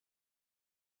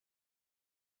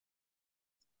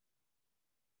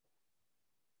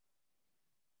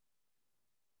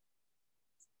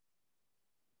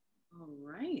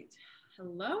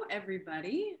Hello,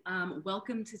 everybody.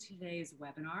 Welcome to today's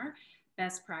webinar,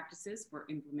 Best Practices for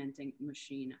Implementing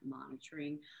Machine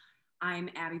Monitoring. I'm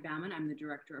Abby Bauman. I'm the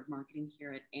Director of Marketing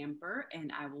here at Amper,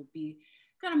 and I will be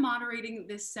kind of moderating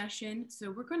this session. So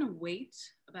we're going to wait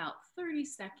about 30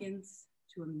 seconds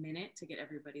to a minute to get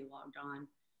everybody logged on.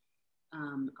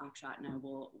 Akshat and I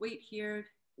will wait here.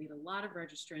 We have a lot of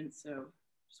registrants, so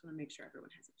just want to make sure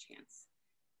everyone has a chance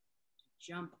to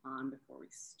jump on before we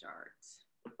start.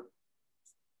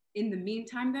 In the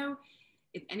meantime, though,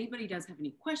 if anybody does have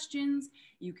any questions,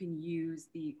 you can use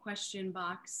the question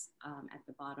box at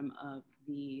the bottom of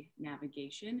the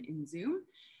navigation in Zoom.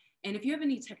 And if you have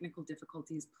any technical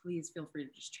difficulties, please feel free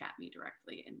to just chat me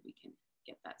directly and we can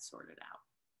get that sorted out.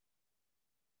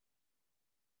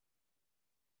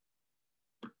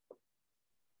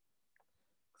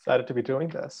 Excited to be doing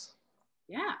this.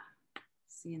 Yeah,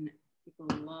 seeing people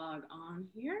log on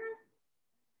here.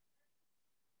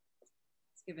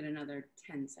 Give it another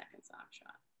 10 seconds,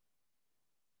 Akshat.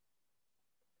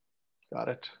 Got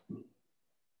it.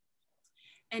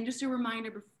 And just a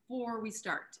reminder before we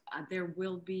start, there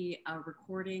will be a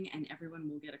recording and everyone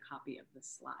will get a copy of the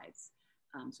slides.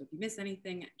 So if you miss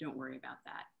anything, don't worry about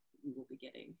that. You will be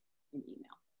getting an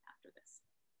email after this.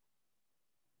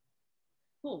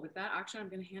 Cool, with that, Akshat, I'm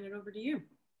gonna hand it over to you.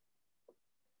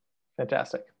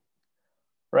 Fantastic.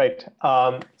 Right.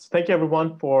 So thank you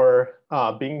everyone for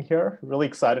being here. Really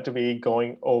excited to be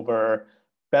going over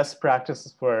best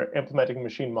practices for implementing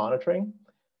machine monitoring.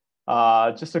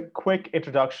 Just a quick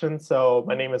introduction. So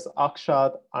my name is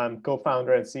Akshat. I'm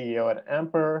co-founder and CEO at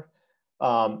Amper.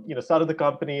 Started the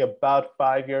company about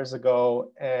 5 years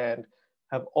ago and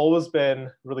have always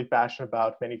been really passionate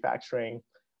about manufacturing.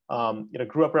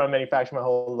 Grew up around manufacturing my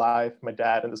whole life. My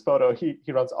dad in this photo, he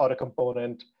runs auto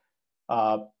component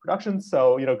production.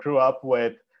 So, grew up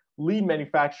with lean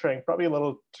manufacturing, probably a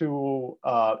little too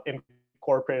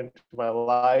incorporated into my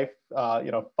life.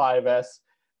 5S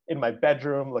in my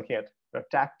bedroom, looking at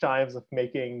tack times of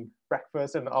making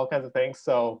breakfast and all kinds of things.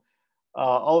 So,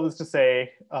 all of this to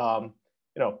say,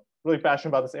 really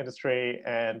passionate about this industry,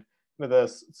 and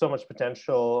there's so much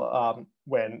potential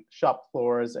when shop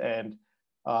floors and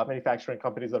manufacturing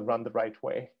companies are run the right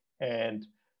way. And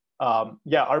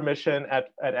our mission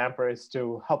at Amper is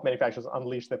to help manufacturers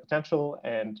unleash their potential,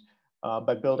 and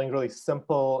by building really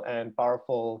simple and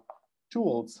powerful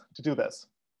tools to do this.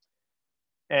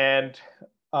 And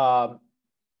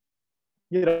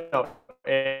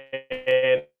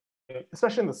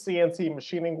especially in the CNC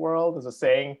machining world, there's a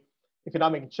saying: if you're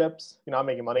not making chips, you're not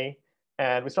making money.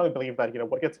 And we strongly believe that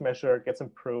what gets measured gets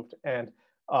improved. And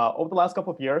over the last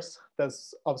couple of years,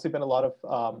 there's obviously been a lot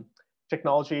of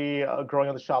technology growing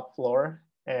on the shop floor,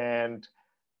 and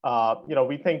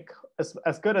we think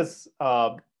as good as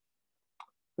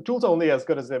the tools are only as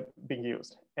good as they're being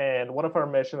used. And one of our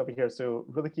mission over here is to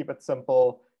really keep it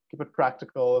simple, keep it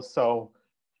practical. So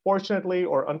fortunately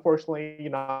or unfortunately,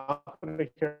 you're not going to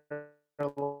hear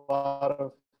a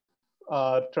lot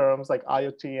of terms like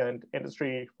IoT and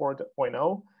Industry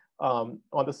 4.0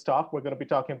 on this talk. We're going to be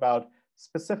talking about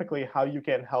specifically how you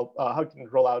can help, how you can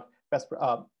roll out best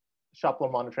shop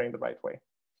floor monitoring the right way.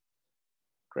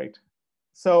 Great.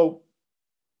 So,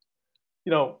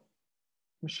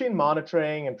 machine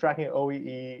monitoring and tracking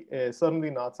OEE is certainly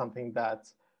not something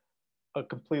that's a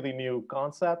completely new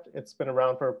concept. It's been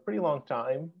around for a pretty long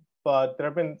time, but there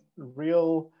have been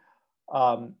real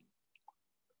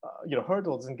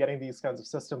hurdles in getting these kinds of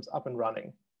systems up and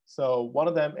running. So one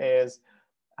of them is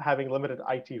having limited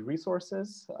IT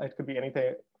resources. It could be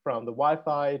anything from the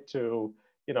Wi-Fi to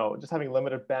just having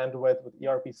limited bandwidth with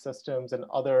ERP systems and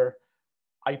other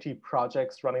IT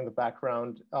projects running the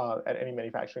background at any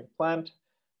manufacturing plant.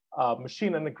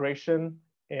 Machine integration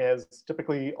is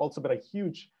typically also been a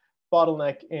huge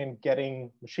bottleneck in getting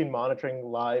machine monitoring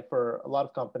live for a lot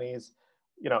of companies.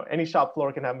 Any shop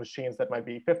floor can have machines that might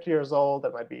be 50 years old,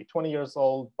 that might be 20 years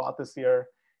old, bought this year,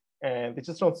 and they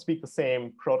just don't speak the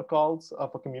same protocols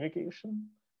for communication.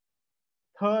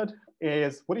 Third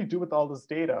is, what do you do with all this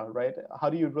data, right? How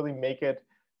do you really make it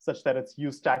such that it's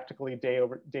used tactically day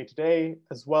to day,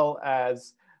 as well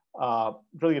as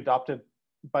really adopted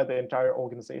by the entire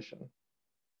organization?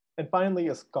 And finally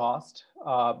is cost.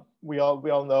 We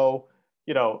all know,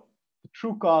 the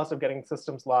true cost of getting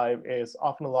systems live is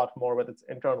often a lot more, whether it's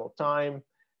internal time,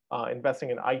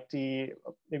 investing in IT,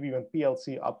 maybe even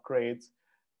PLC upgrades.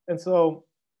 And so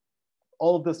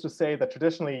all of this to say that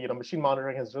traditionally, machine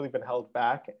monitoring has really been held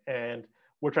back, and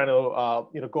we're trying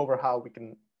to go over how we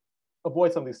can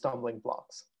avoid some of these stumbling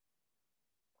blocks.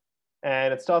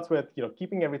 And it starts with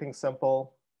keeping everything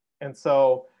simple. And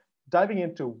so diving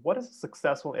into what does a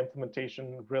successful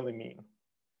implementation really mean?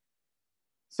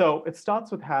 So it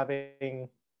starts with having,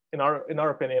 in our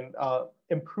opinion,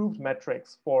 improved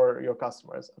metrics for your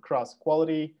customers across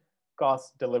quality,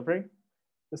 cost, delivery.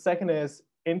 The second is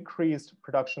increased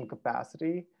production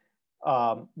capacity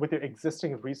with your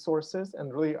existing resources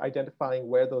and really identifying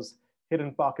where those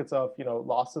hidden pockets of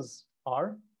losses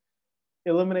are,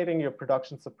 eliminating your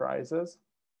production surprises,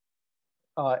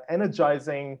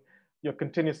 energizing your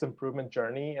continuous improvement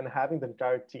journey, and having the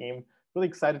entire team really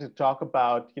excited to talk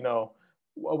about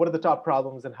what are the top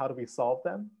problems and how do we solve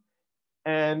them.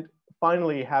 And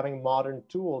finally, having modern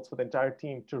tools for the entire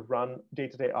team to run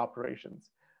day-to-day operations.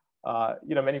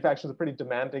 Manufacturing is a pretty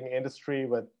demanding industry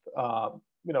with a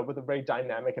very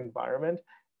dynamic environment.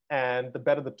 And the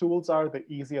better the tools are, the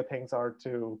easier things are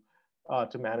to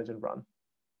manage and run.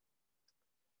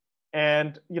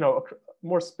 And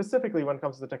more specifically, when it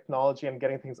comes to the technology and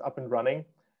getting things up and running,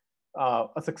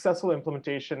 a successful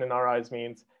implementation in our eyes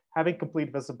means having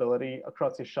complete visibility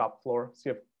across your shop floor, so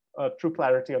you have true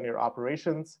clarity on your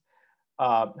operations,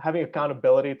 having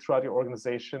accountability throughout your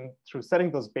organization through setting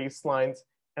those baselines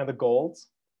and the goals,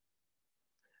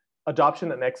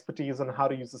 adoption and expertise on how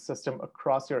to use the system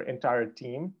across your entire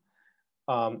team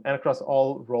and across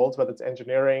all roles, whether it's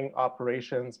engineering,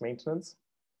 operations, maintenance,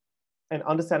 and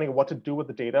understanding what to do with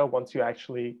the data once you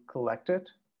actually collect it.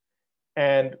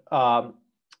 And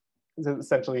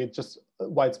essentially just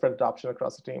widespread adoption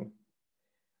across the team.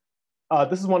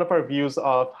 This is one of our views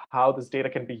of how this data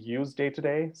can be used day to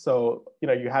day. So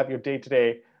you have your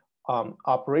day-to-day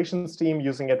operations team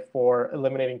using it for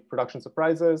eliminating production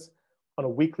surprises, on a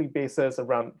weekly basis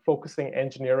around focusing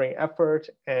engineering effort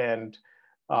and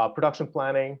production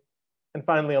planning. And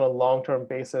finally, on a long-term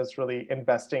basis, really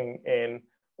investing in,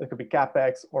 it could be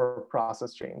CapEx or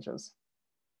process changes.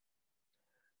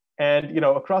 And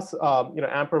across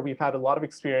Amper, we've had a lot of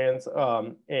experience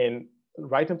in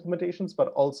right implementations, but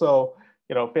also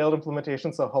failed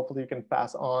implementations. So hopefully you can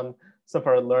pass on some of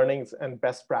our learnings and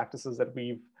best practices that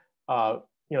we've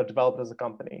developed as a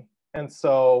company. And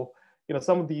so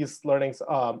some of these learnings,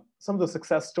 some of the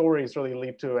success stories really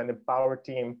lead to an empowered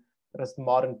team that has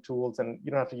modern tools, and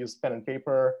you don't have to use pen and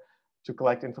paper to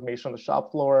collect information on the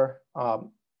shop floor,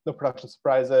 no production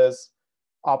surprises,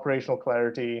 operational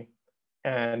clarity,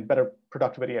 and better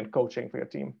productivity and coaching for your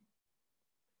team.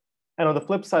 And on the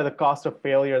flip side, the cost of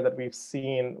failure that we've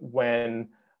seen when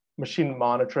machine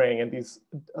monitoring and these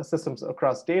systems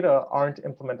across data aren't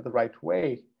implemented the right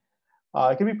way,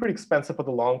 it can be pretty expensive for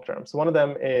the long term. So one of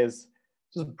them is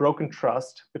just broken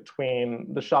trust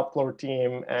between the shop floor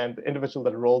team and the individual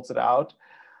that rolls it out.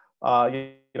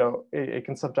 It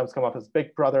can sometimes come off as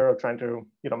big brother or trying to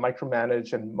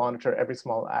micromanage and monitor every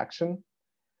small action.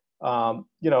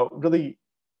 Really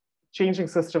changing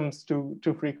systems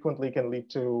too frequently can lead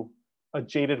to a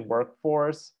jaded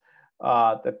workforce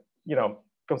that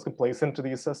becomes complacent to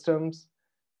these systems.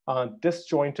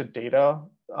 Disjointed data.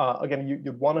 Again,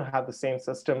 you want to have the same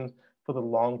system for the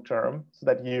long term so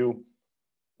that you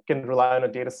can rely on a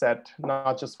data set,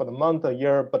 not just for the month, a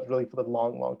year, but really for the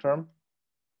long term.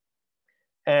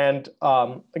 And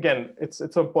again, it's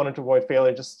so important to avoid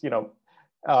failure. Just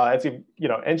as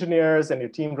engineers and your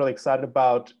team really excited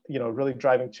about really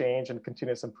driving change and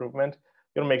continuous improvement,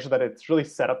 you want to make sure that it's really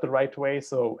set up the right way,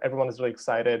 so everyone is really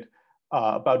excited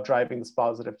about driving this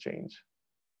positive change.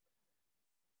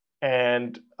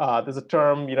 And there's a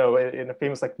term in a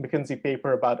famous McKinsey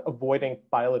paper about avoiding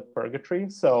pilot purgatory.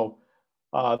 So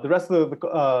the rest of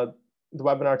the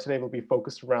webinar today will be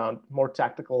focused around more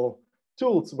tactical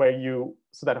tools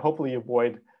so that hopefully you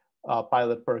avoid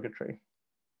pilot purgatory.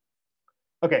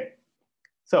 Okay,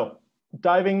 so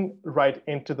diving right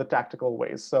into the tactical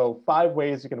ways. So 5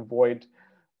 ways you can avoid,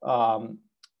 5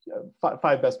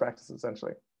 best practices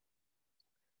essentially.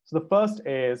 So the first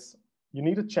is you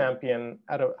need a champion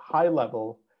at a high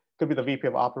level, could be the VP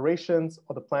of operations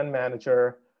or the plant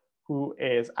manager, who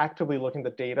is actively looking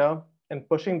at the data and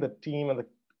pushing the team and the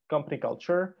company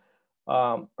culture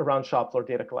around shop floor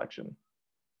data collection.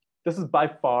 This is by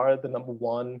far the number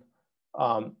one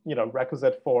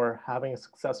requisite for having a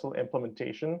successful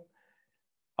implementation.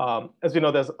 As you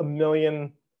know, there's a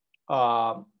million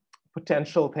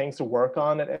potential things to work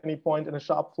on at any point in a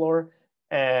shop floor,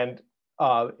 and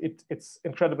it's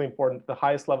incredibly important. The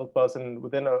highest level person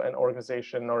within an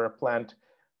organization or a plant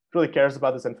really cares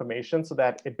about this information so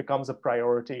that it becomes a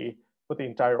priority for the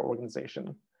entire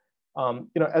organization.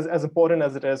 As important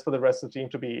as it is for the rest of the team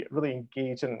to be really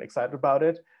engaged and excited about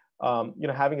it,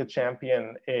 having a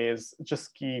champion is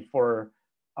just key for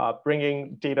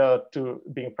bringing data to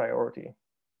being a priority.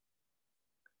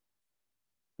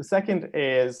 The second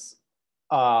is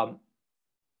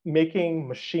making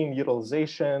machine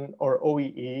utilization, or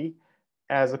OEE,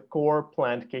 as a core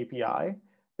planned KPI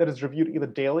that is reviewed either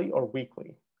daily or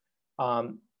weekly.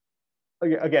 Um,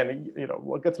 Again,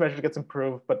 what gets measured gets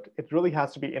improved, but it really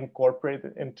has to be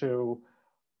incorporated into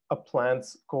a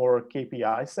plant's core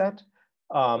KPI set.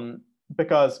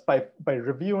 Because by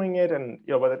reviewing it, and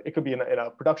whether it could be in a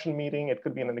production meeting, it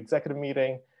could be in an executive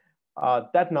meeting,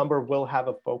 that number will have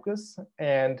a focus,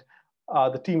 and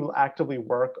the team will actively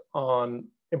work on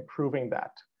improving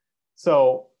that.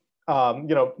 So,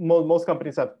 most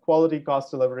companies have quality,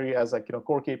 cost, delivery as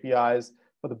core KPIs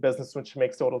for the business, which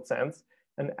makes total sense.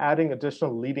 And adding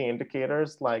additional leading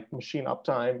indicators like machine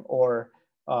uptime or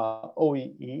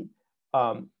OEE,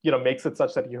 makes it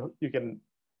such that you can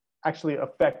actually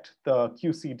affect the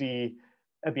QCD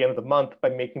at the end of the month by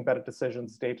making better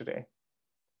decisions day to day.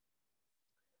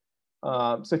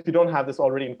 So if you don't have this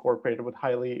already incorporated, I would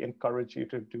highly encourage you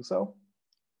to do so.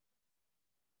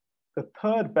 The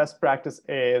third best practice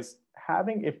is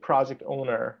having a project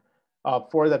owner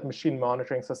for that machine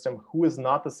monitoring system who is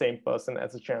not the same person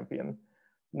as a champion.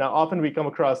 Now, often we come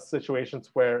across situations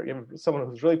where you have someone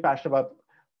who's really passionate about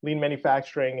lean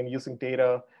manufacturing and using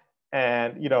data,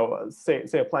 and say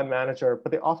a plant manager,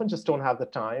 but they often just don't have the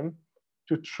time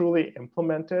to truly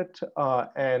implement it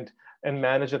and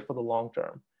manage it for the long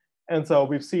term. And so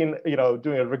we've seen,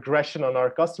 doing a regression on our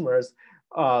customers,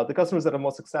 the customers that are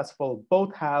most successful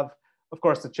both have, of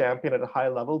course, the champion at a high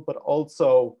level, but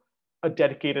also a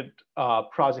dedicated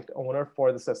project owner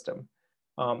for the system.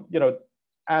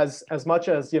 As much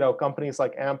as companies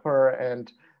like Amper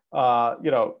and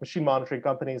machine monitoring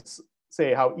companies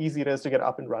say how easy it is to get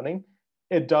up and running,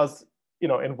 it does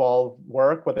involve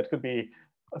work, whether it could be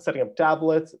setting up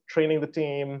tablets, training the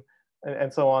team,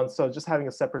 and so on. So just having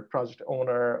a separate project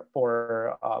owner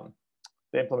for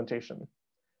the implementation.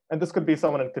 And this could be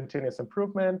someone in continuous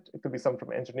improvement. It could be someone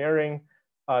from engineering.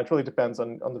 It really depends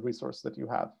on the resource that you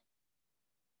have.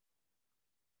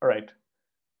 All right.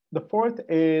 The fourth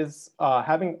is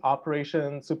having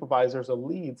operations supervisors or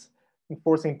leads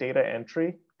enforcing data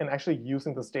entry and actually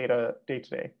using this data day to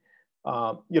day.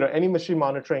 Any machine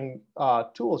monitoring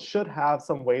tool should have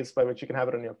some ways by which you can have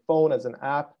it on your phone as an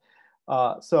app.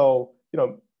 So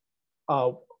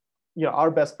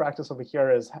our best practice over here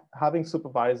is having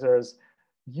supervisors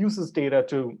use this data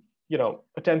to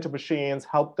attend to machines,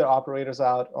 help their operators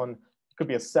out on, it could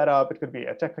be a setup, it could be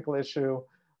a technical issue,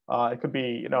 it could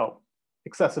be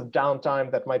excessive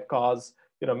downtime that might cause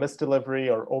missed delivery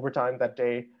or overtime that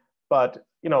day. But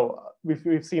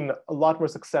we've seen a lot more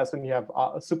success when you have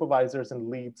supervisors and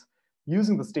leads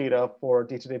using this data for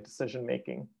day-to-day decision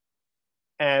making.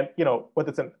 And whether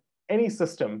it's in any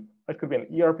system, it could be an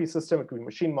ERP system, it could be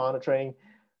machine monitoring,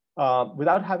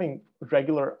 without having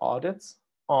regular audits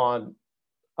on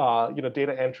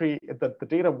data entry, the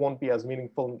data won't be as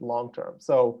meaningful in the long term.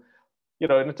 So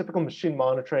in a typical machine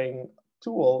monitoring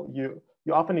tool, you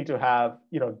often need to have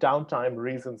downtime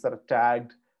reasons that are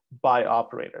tagged by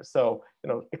operators. So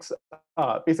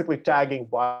basically tagging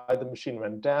why the machine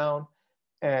went down,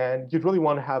 and you'd really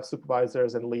want to have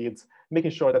supervisors and leads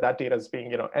making sure that that data is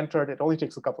being entered. It only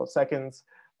takes a couple of seconds,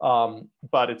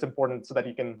 but it's important so that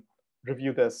you can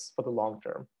review this for the long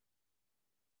term.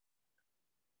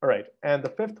 All right, and the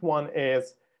fifth one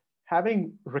is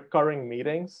having recurring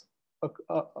meetings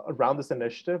around this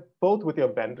initiative, both with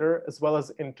your vendor as well as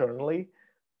internally,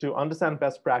 to understand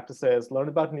best practices, learn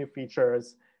about new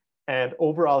features, and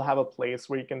overall have a place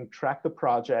where you can track the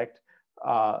project,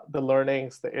 the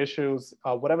learnings, the issues,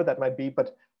 whatever that might be.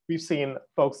 But we've seen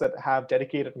folks that have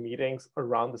dedicated meetings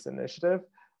around this initiative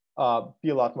be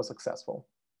a lot more successful.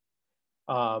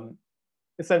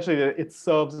 Essentially, it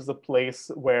serves as a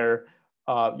place where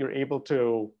you're able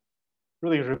to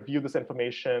really review this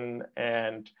information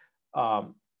and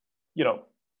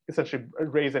essentially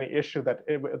raise any issue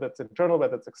that's internal,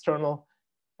 whether it's external.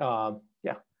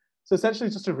 Yeah. So essentially,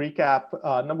 just to recap,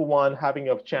 number one, having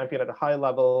a champion at a high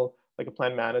level, like a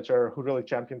plant manager who really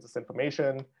champions this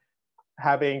information,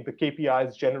 having the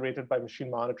KPIs generated by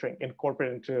machine monitoring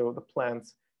incorporated into the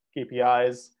plant's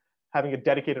KPIs, having a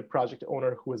dedicated project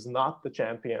owner who is not the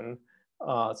champion,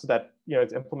 so that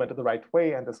it's implemented the right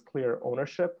way and there's clear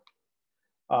ownership.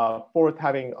 Fourth,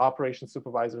 having operations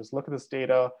supervisors look at this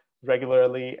data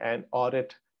regularly and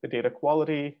audit the data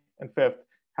quality. And fifth,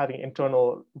 having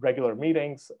internal regular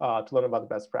meetings to learn about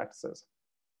the best practices.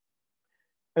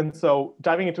 And so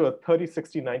diving into a 30,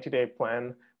 60, 90-day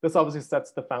plan, this obviously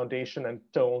sets the foundation and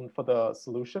tone for the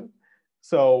solution.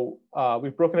 So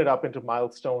we've broken it up into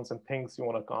milestones and things you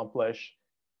want to accomplish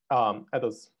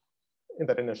in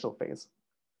that initial phase.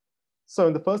 So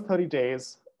in the first 30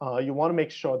 days, you want to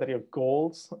make sure that your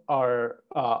goals are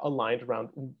aligned around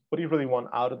what do you really want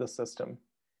out of the system.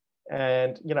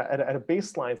 And at a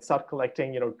baseline, start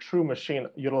collecting true machine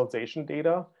utilization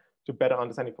data to better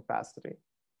understand your capacity.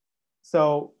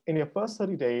 So in your first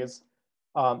 30 days,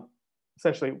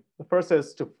 essentially, the first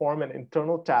is to form an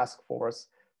internal task force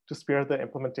to spearhead the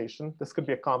implementation. This could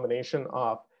be a combination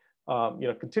of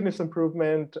continuous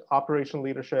improvement, operational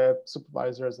leadership,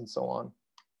 supervisors, and so on.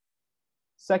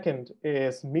 Second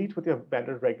is meet with your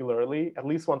vendor regularly, at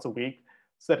least once a week,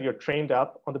 so that you're trained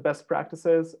up on the best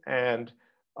practices and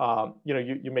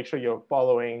you make sure you're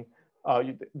following,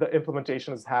 the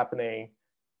implementation is happening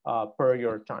per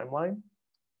your timeline.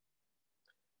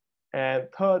 And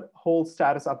third, hold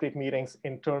status update meetings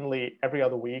internally every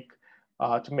other week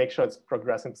to make sure it's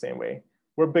progressing the same way.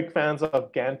 We're big fans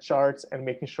of Gantt charts and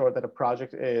making sure that a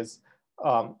project is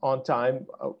on time.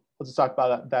 We'll just talk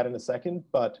about that in a second,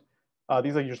 but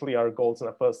these are usually our goals in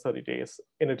the first 30 days,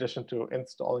 in addition to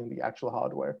installing the actual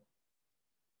hardware.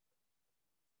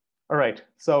 All right,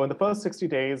 so in the first 60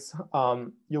 days,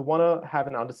 you'll want to have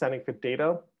an understanding of your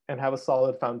data and have a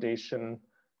solid foundation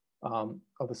of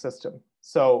the system.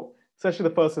 So essentially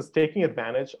the first is taking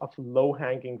advantage of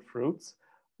low-hanging fruits,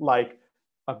 like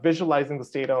visualizing this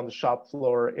data on the shop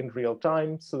floor in real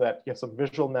time so that you have some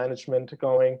visual management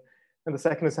going. And the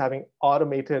second is having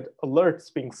automated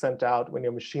alerts being sent out when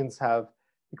your machines have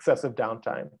excessive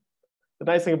downtime. The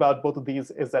nice thing about both of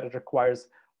these is that it requires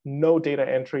no data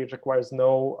entry, it requires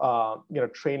no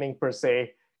training per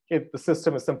se. The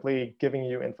system is simply giving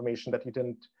you information that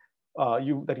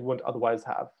you wouldn't otherwise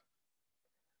have.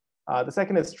 The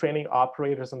second is training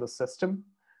operators in the system.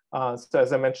 So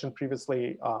as I mentioned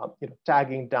previously,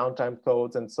 tagging downtime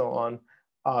codes and so on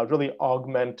really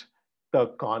augment the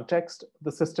context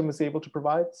the system is able to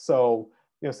provide. So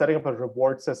setting up a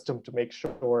reward system to make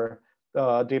sure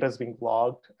the data is being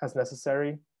logged as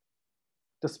necessary,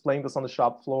 displaying this on the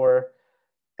shop floor,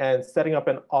 and setting up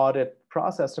an audit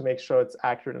process to make sure it's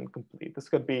accurate and complete. This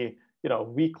could be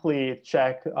weekly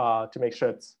check to make sure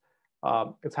it's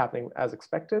happening as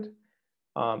expected.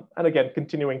 And again,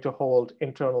 continuing to hold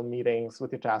internal meetings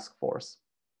with your task force.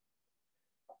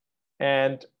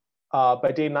 And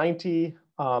by day 90,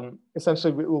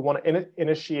 essentially we will want to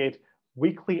initiate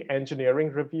weekly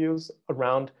engineering reviews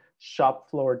around shop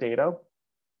floor data.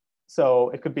 So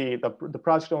it could be the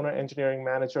project owner, engineering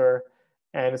manager,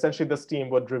 and essentially this team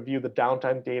would review the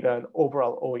downtime data and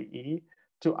overall OEE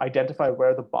to identify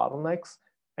where the bottlenecks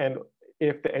and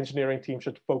if the engineering team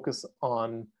should focus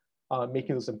on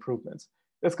making those improvements.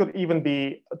 This could even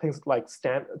be things like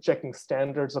checking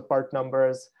standards of part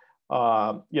numbers,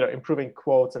 improving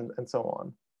quotes, and so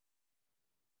on.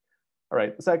 All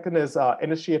right, the second is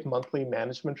initiate monthly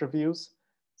management reviews.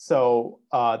 So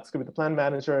it's gonna be the plant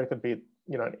manager, it could be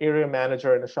an area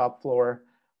manager in a shop floor,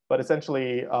 but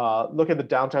essentially look at the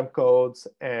downtime codes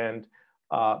and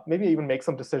maybe even make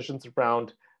some decisions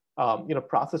around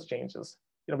process changes.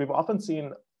 We've often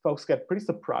seen folks get pretty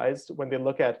surprised when they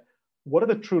look at what are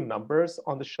the true numbers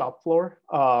on the shop floor.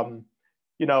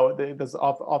 There's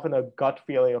often a gut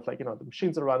feeling of the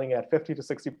machines are running at 50 to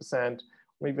 60%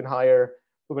 or even higher.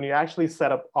 But when you actually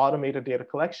set up automated data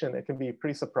collection, it can be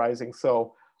pretty surprising.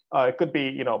 So it could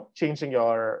be changing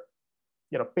your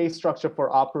pay structure for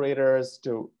operators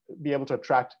to be able to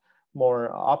attract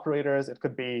more operators. It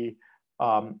could be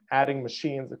adding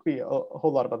machines. It could be a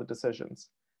whole lot of other decisions.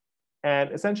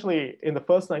 And essentially, in the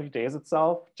first 90 days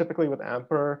itself, typically with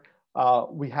Amper,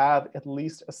 we have at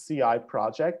least a CI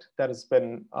project that has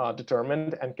been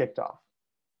determined and kicked off.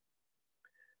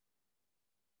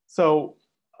 So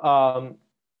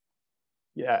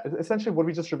yeah, essentially what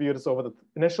we just reviewed is over the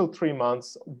initial 3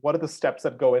 months, what are the steps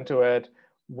that go into it?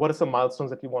 What are some milestones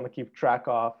that you want to keep track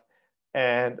of?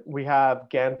 And we have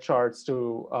Gantt charts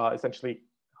to essentially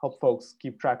help folks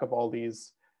keep track of all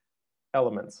these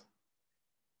elements.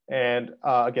 And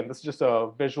again, this is just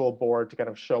a visual board to kind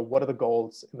of show what are the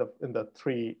goals in the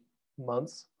 3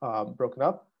 months broken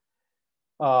up.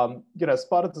 As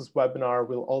part of this webinar,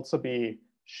 we'll also be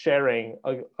sharing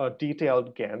a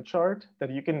detailed Gantt chart that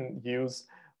you can use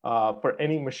for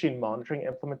any machine monitoring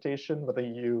implementation, whether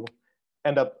you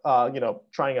end up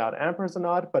trying out Ampers or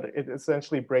not, but it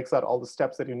essentially breaks out all the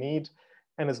steps that you need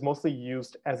and is mostly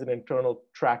used as an internal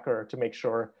tracker to make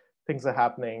sure things are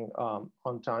happening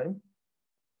on time.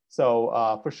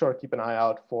 So for sure, keep an eye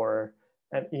out for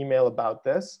an email about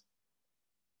this.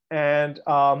 And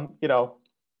a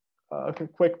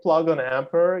quick plug on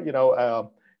Amper.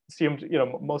 Assumed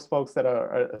most folks that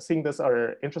are seeing this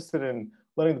are interested in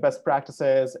learning the best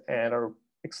practices and are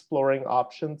exploring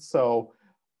options. So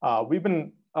we've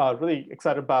been really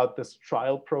excited about this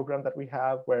trial program that we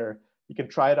have where you can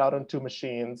try it out on 2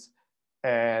 machines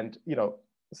and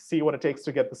see what it takes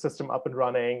to get the system up and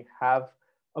running, have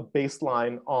a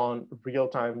baseline on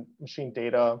real-time machine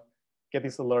data, get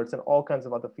these alerts and all kinds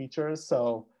of other features.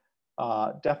 So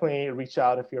definitely reach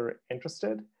out if you're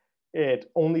interested.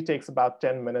 It only takes about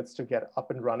 10 minutes to get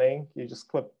up and running. You just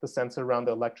clip the sensor around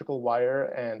the electrical wire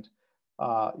and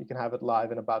you can have it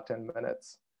live in about 10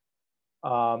 minutes.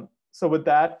 So with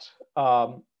that,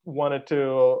 wanted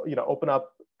to open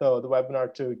up the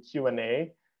webinar to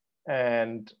Q&A.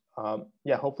 And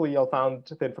yeah, hopefully you'll found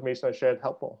the information I shared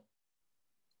helpful.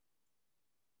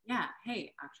 Yeah,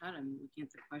 hey, Akshat, I'm looking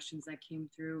at the questions that came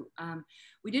through.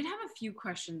 We did have a few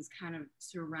questions kind of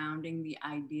surrounding the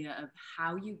idea of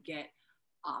how you get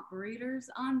operators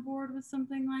on board with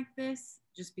something like this,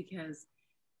 just because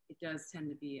it does tend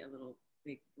to be a little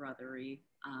big brothery.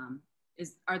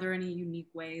 Are there any unique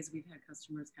ways we've had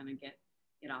customers kind of get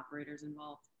operators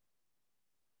involved?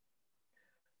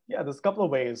 Yeah, there's a couple of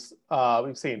ways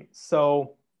we've seen.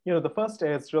 So, the first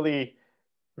is really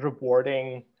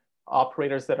rewarding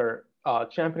operators that are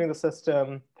championing the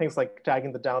system, things like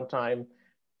tagging the downtime.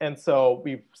 And so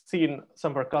we've seen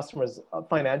some of our customers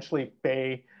financially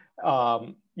pay,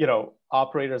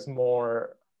 operators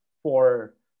more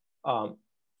for,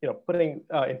 putting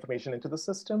information into the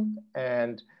system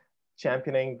and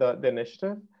championing the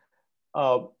initiative.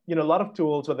 A lot of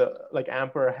tools, whether like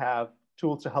Amper, have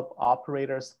tools to help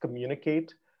operators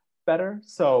communicate better.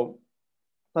 So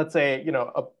let's say,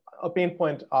 a pain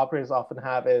point operators often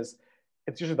have is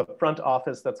it's usually the front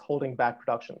office that's holding back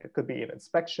production. It could be an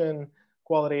inspection,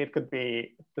 quality, it could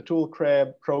be the tool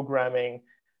crib, programming.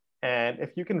 And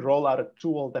if you can roll out a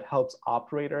tool that helps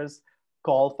operators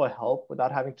call for help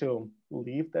without having to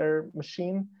leave their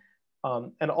machine,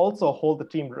 and also hold the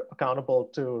team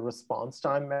accountable to response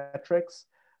time metrics,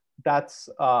 that's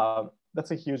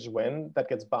a huge win that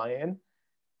gets buy-in.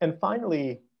 And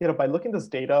finally, by looking at this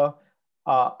data,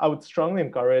 I would strongly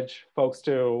encourage folks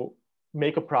to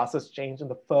make a process change in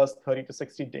the first 30 to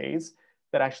 60 days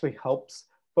that actually helps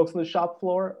folks on the shop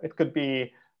floor. It could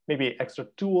be maybe extra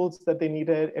tools that they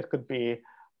needed. It could be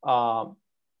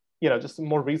just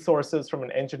more resources from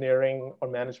an engineering or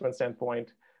management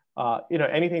standpoint.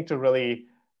 Anything to really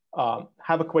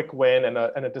have a quick win and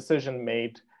a decision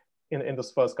made in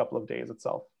this first couple of days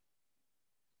itself.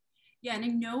 Yeah, and I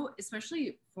know,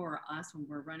 especially for us when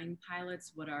we're running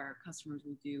pilots, what our customers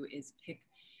will do is pick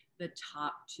the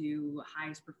top 2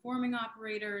 highest performing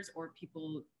operators or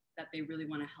people that they really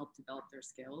want to help develop their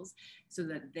skills so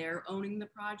that they're owning the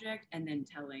project and then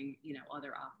telling,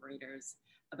 other operators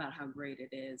about how great it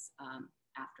is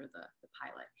after the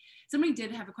pilot. Somebody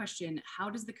did have a question. How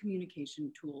does the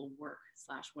communication tool work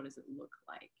 / what does it look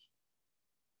like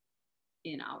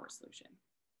in our solution?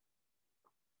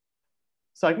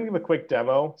 So I can give a quick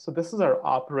demo. So this is our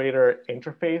operator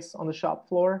interface on the shop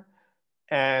floor.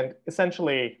 And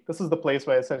essentially, this is the place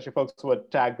where essentially folks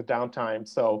would tag the downtime.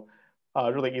 So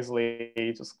really easily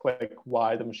just click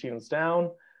why the machine is down.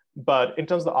 But in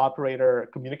terms of the operator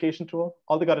communication tool,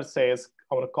 all they got to say is,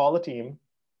 I want to call the team.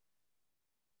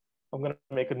 I'm going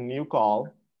to make a new call.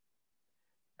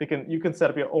 You can set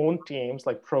up your own teams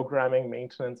like programming,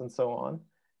 maintenance, and so on.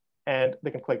 And they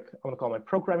can click, I'm going to call my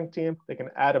programming team. They can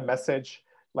add a message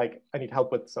like, I need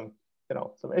help with some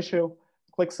issue.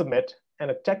 Click submit,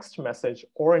 and a text message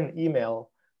or an email,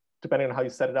 depending on how you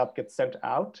set it up, gets sent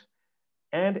out.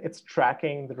 And it's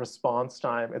tracking the response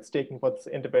time it's taking for this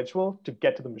individual to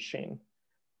get to the machine.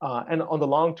 And on the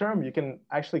long term, you can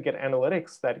actually get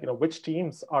analytics that which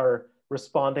teams are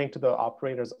responding to the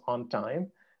operators on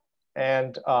time,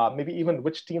 and maybe even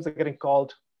which teams are getting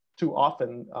called too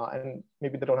often, and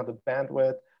maybe they don't have the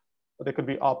bandwidth, or there could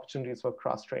be opportunities for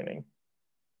cross-training.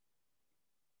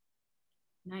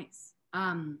 Nice.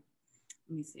 Let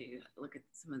me see, look at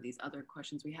some of these other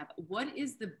questions we have. What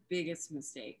is the biggest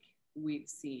mistake we've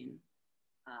seen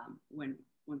when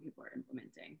people are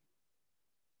implementing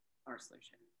our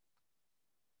solution?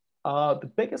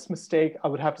 The biggest mistake I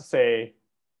would have to say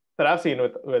that I've seen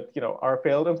with our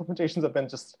failed implementations have been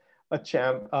just a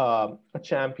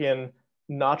champion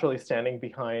not really standing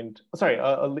behind,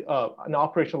 an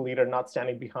operational leader not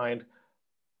standing behind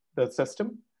the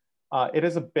system. It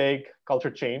is a big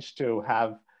culture change to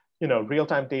have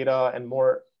real-time data and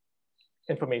more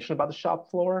information about the shop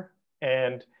floor.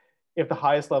 And if the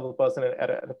highest level person at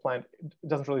a plant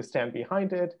doesn't really stand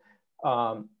behind it,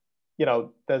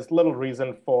 there's little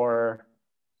reason for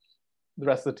the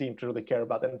rest of the team to really care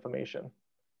about that information.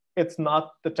 It's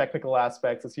not the technical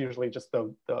aspects, it's usually just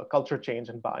the culture change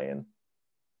and buy-in.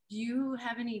 Do you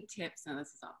have any tips, now this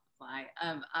is off the fly,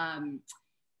 of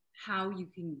how you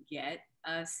can get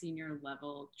a senior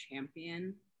level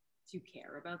champion to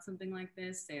care about something like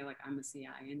this. Say like I'm a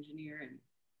CI engineer and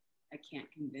I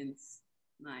can't convince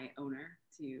my owner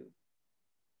to.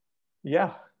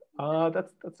 Yeah,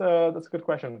 that's a good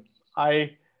question.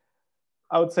 I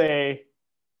would say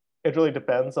it really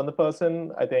depends on the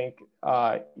person. I think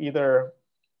either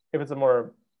if it's a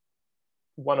more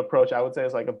one approach, I would say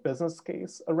is like a business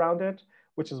case around it,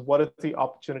 which is what is the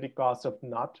opportunity cost of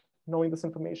not knowing this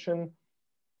information.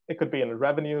 It could be in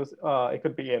revenues, it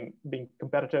could be in being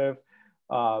competitive,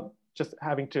 just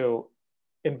having to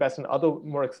invest in other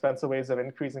more expensive ways of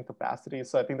increasing capacity.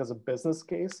 So I think there's a business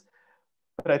case,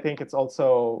 but I think it's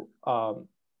also,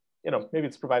 maybe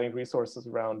it's providing resources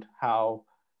around how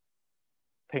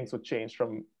things would change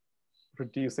from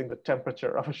reducing the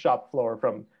temperature of a shop floor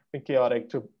from being chaotic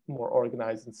to more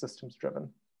organized and systems driven.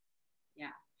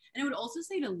 Yeah. And I would also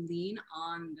say to lean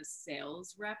on the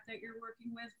sales rep that you're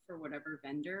working with for whatever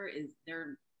vendor is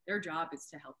their job is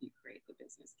to help you create the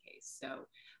business case. So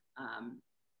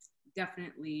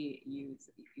definitely use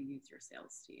your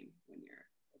sales team when you're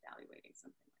evaluating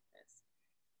something like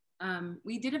this.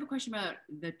 We did have a question about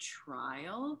the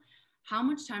trial. How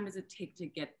much time does it take to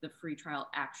get the free trial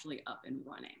actually up and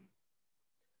running?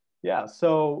 Yeah,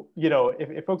 so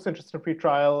if folks are interested in free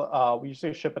trial, we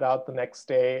usually ship it out the next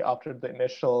day after the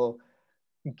initial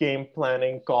game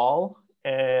planning call,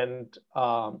 and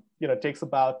it takes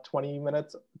about 20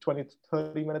 to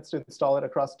 30 minutes to install it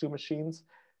across 2 machines.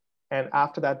 And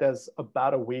after that, there's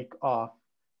about a week of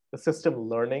the system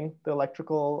learning the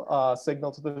electrical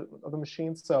signals of the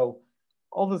machine. So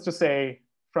all this to say,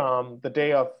 from the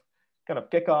day of kind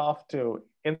of kickoff to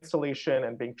installation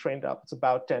and being trained up, it's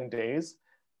about 10 days.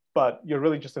 But you're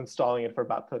really just installing it for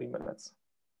about 30 minutes.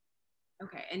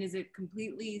 Okay, and is it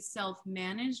completely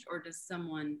self-managed or does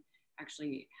someone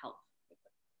actually help?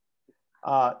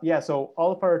 Yeah, so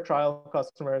all of our trial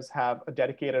customers have a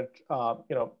dedicated,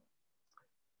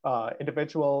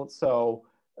 individual. So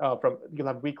you'll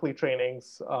have weekly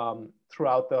trainings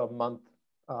throughout the month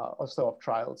or so of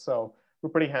trial. So we're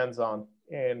pretty hands-on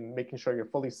in making sure you're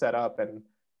fully set up and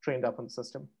trained up on the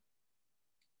system.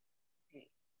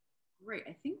 Great.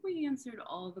 I think we answered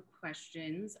all the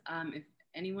questions. If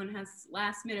anyone has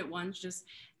last minute ones, just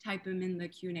type them in the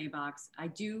Q&A box. I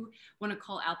do want to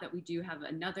call out that we do have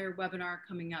another webinar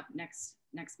coming up next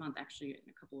month, actually in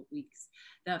a couple of weeks,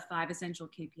 the 5 essential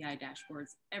KPI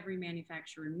dashboards every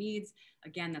manufacturer needs.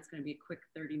 Again, that's going to be a quick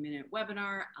 30-minute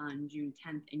webinar on June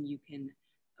 10th, and you can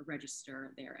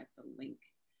register there at the link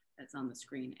that's on the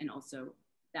screen. And also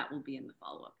that will be in the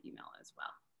follow-up email as well.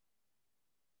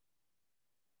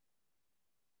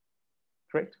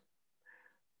 Great.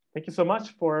 Thank you so much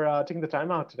for taking the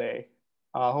time out today.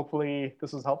 Hopefully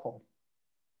this was helpful.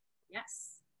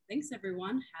 Yes. Thanks,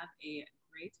 everyone. Have a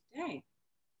great day.